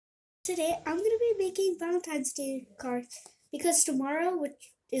Today I'm going to be making Valentine's Day cards because tomorrow,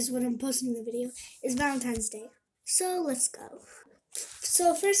 which is when I'm posting the video, is Valentine's Day. So let's go.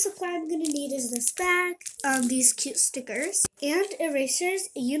 So first supply I'm going to need is this bag, these cute stickers, and erasers,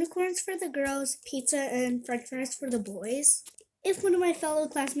 unicorns for the girls, pizza, and french fries for the boys. If one of my fellow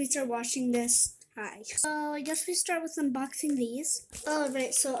classmates are watching this, hi. So I guess we start with unboxing these.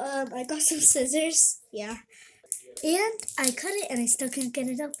 Alright, so I got some scissors, yeah. And I cut it and I still can't get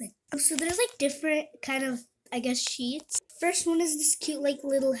it open. So there's like different kind of, I guess, sheets. First one is this cute like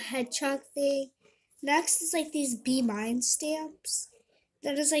little hedgehog thing. Next is like these Be Mine stamps.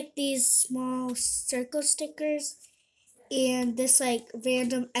 Then is like these small circle stickers. And this like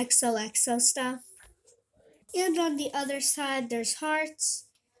random XOXO stuff. And on the other side there's hearts.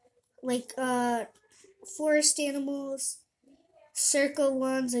 Like forest animals. Circle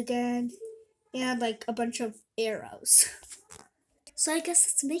ones again. And like a bunch of arrows. So I guess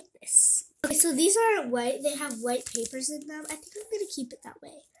let's make this. Okay, so these aren't white. They have white papers in them. I think I'm going to keep it that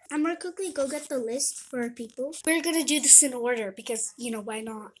way. I'm going to quickly go get the list for people. We're going to do this in order because, why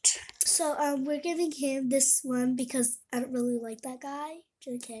not? So we're giving him this one because I don't really like that guy.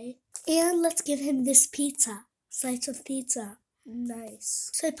 Okay. And let's give him this pizza. Slice of pizza. Nice.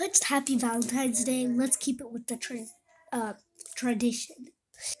 So I put Happy Valentine's Day. Let's keep it with the tradition.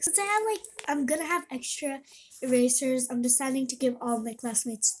 Since I'm gonna have extra erasers, I'm deciding to give all my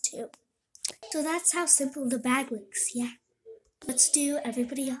classmates 2. So that's how simple the bag looks, yeah. Let's do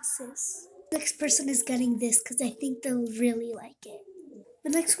everybody else's. Next person is getting this because I think they'll really like it. The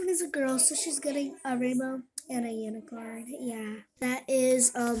next one is a girl, so she's getting a rainbow and a unicorn, yeah. That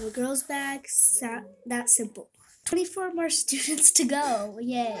is a girl's bag, that's simple. 24 more students to go,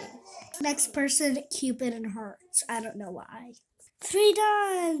 yay. Next person, Cupid and hearts, I don't know why. 3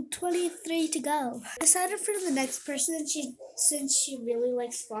 done! 23 to go. I decided for the next person, since she really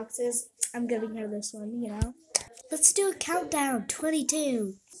likes foxes, I'm giving her this one, Let's do a countdown.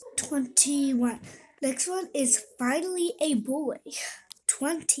 22. 21. Next one is finally a boy.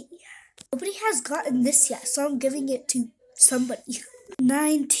 20. Nobody has gotten this yet, so I'm giving it to somebody.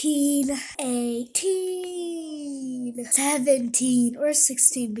 19. 18. 17. Or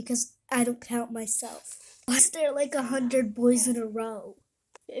 16 because I don't count myself. Was there like 100 boys in a row?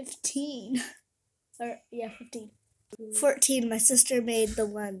 15. 15. 14, my sister made the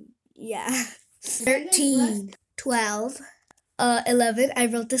one. Yeah. 13. 12. 11, I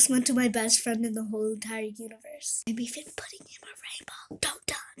wrote this one to my best friend in the whole entire universe. I'm even putting him a rainbow. Don't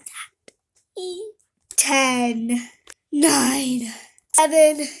do that. 10. 9.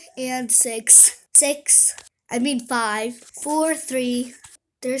 7 and 6. 5. 4, 3.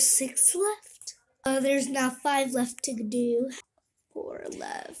 There's 6 left. There's now 5 left to do. 4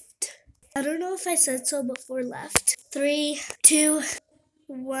 left. I don't know if I said so, but 4 left. 3, 2,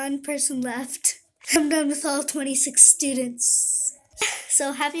 1 person left. I'm done with all 26 students.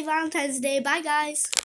 So happy Valentine's Day. Bye, guys.